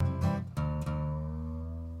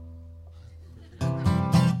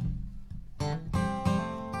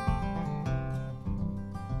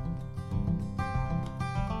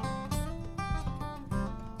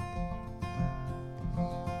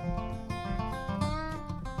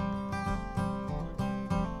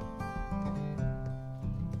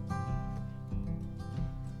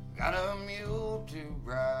got a mule to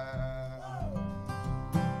ride.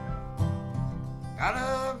 Got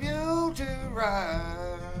a mule to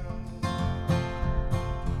ride.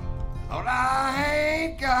 Lord, I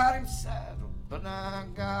ain't got him saddled, but I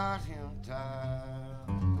got him tied.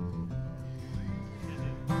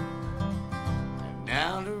 And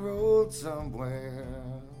down the road somewhere,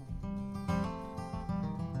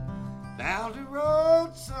 down the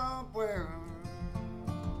road somewhere,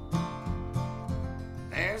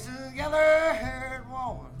 there's a yellow-haired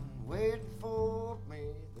woman waiting for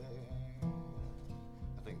me there.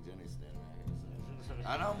 I think Jenny's standing there.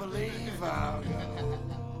 I don't believe I'll go.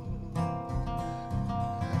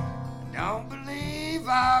 Don't believe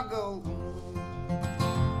I'll go.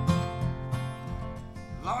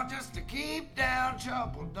 Lord, just to keep down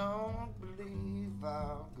trouble, don't believe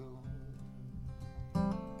I'll go.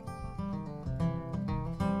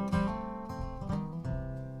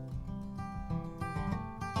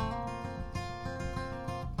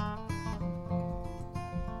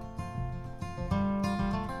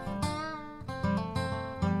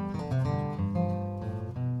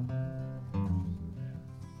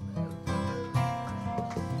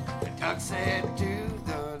 Duck said to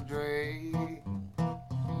the drake,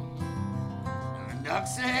 and the duck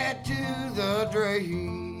said to the drake,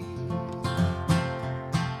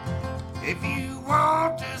 if you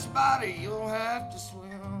want this body, you'll have to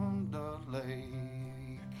swim the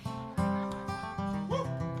lake. Woo!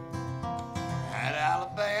 That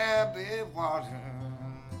Alabama water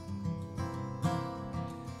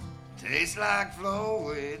tastes like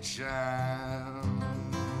Floyd shine.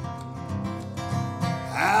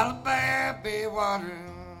 Alabama water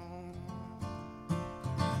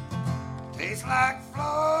tastes like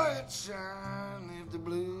Floyd shine. If the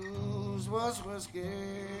blues was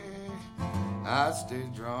whiskey, I'd stay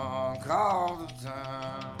drunk all the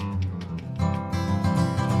time.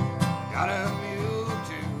 Got a mule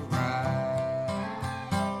to ride.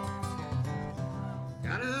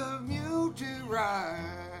 Got a mule to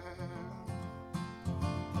ride.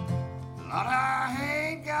 Lord, I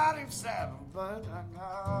ain't got him saddled, but I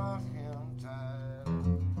got him tied.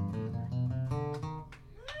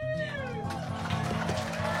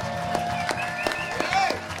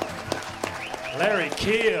 Larry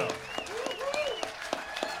Keel.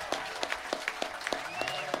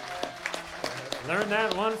 Learned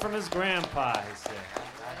that one from his grandpa, he said.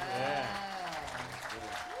 Yeah.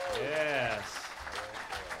 Yes.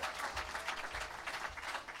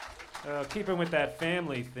 Keeping with that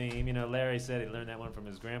family theme, you know, Larry said he learned that one from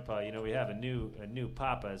his grandpa. You know, we have a new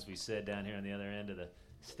papa, as we said, down here on the other end of the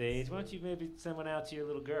stage. Why don't you maybe send one out to your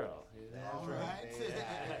little girl? All right.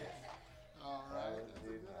 All right.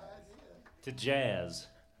 To Jazz.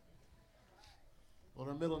 Well,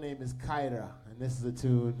 her middle name is Keira, and this is a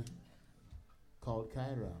tune called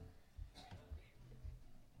Keira.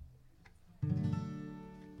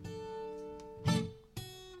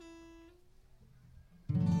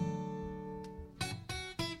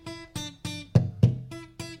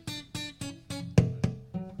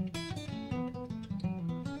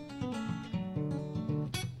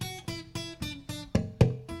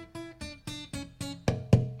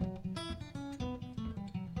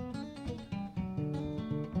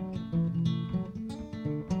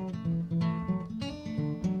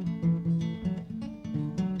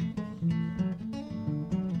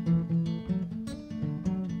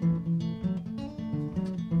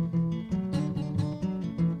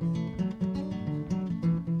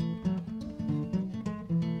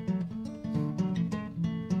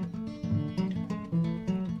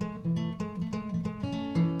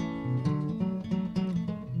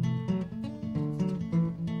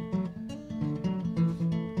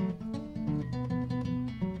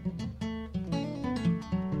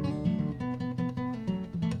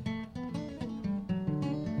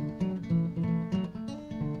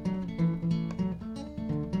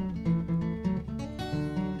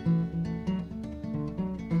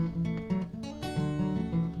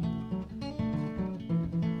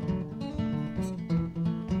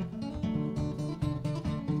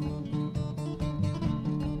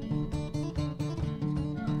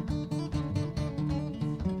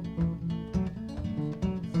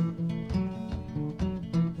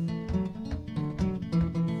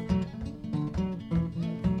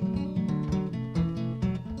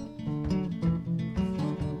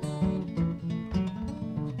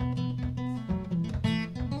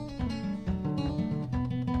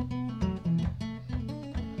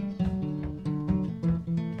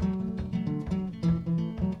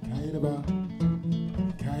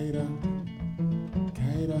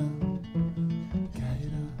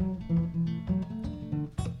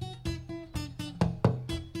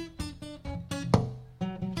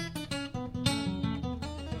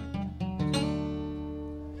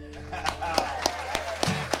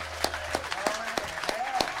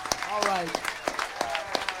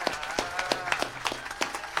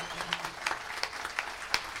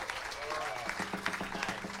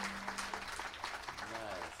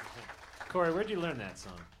 Where'd you learn that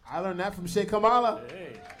song? I learned that from Shea Kamala.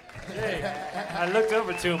 Hey, I looked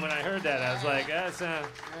over to him when I heard that. I was like, that sounds...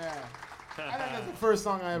 Yeah. I think that's the first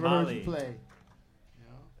song I ever heard you play.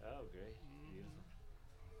 Oh, great.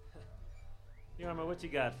 Beautiful. Jorma, what you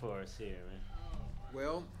got for us here, man?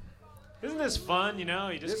 Well... Isn't this fun, you know?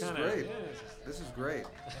 You just this kind is of... great. Yeah, this is great.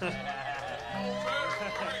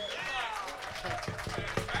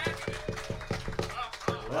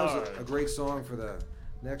 That was a great song for the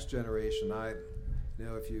next generation. I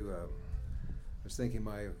was thinking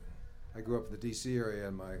I grew up in the D.C. area,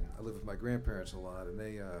 and I lived with my grandparents a lot, and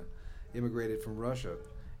they immigrated from Russia.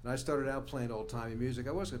 And I started out playing old-timey music.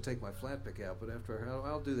 I was going to take my flat pick out, but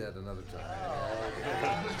I'll do that another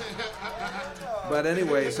time. But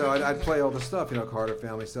anyway, so I'd play all the stuff, Carter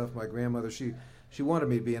family stuff. My grandmother, she wanted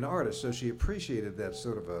me to be an artist, so she appreciated that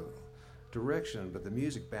sort of a direction, but the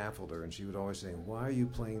music baffled her, and she would always say, "Why are you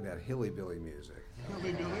playing that hilly-billy music?"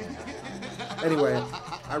 Anyway,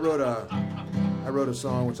 I wrote a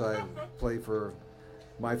song which I play for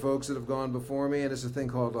my folks that have gone before me, and it's a thing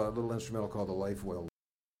called a little instrumental called "The Life Well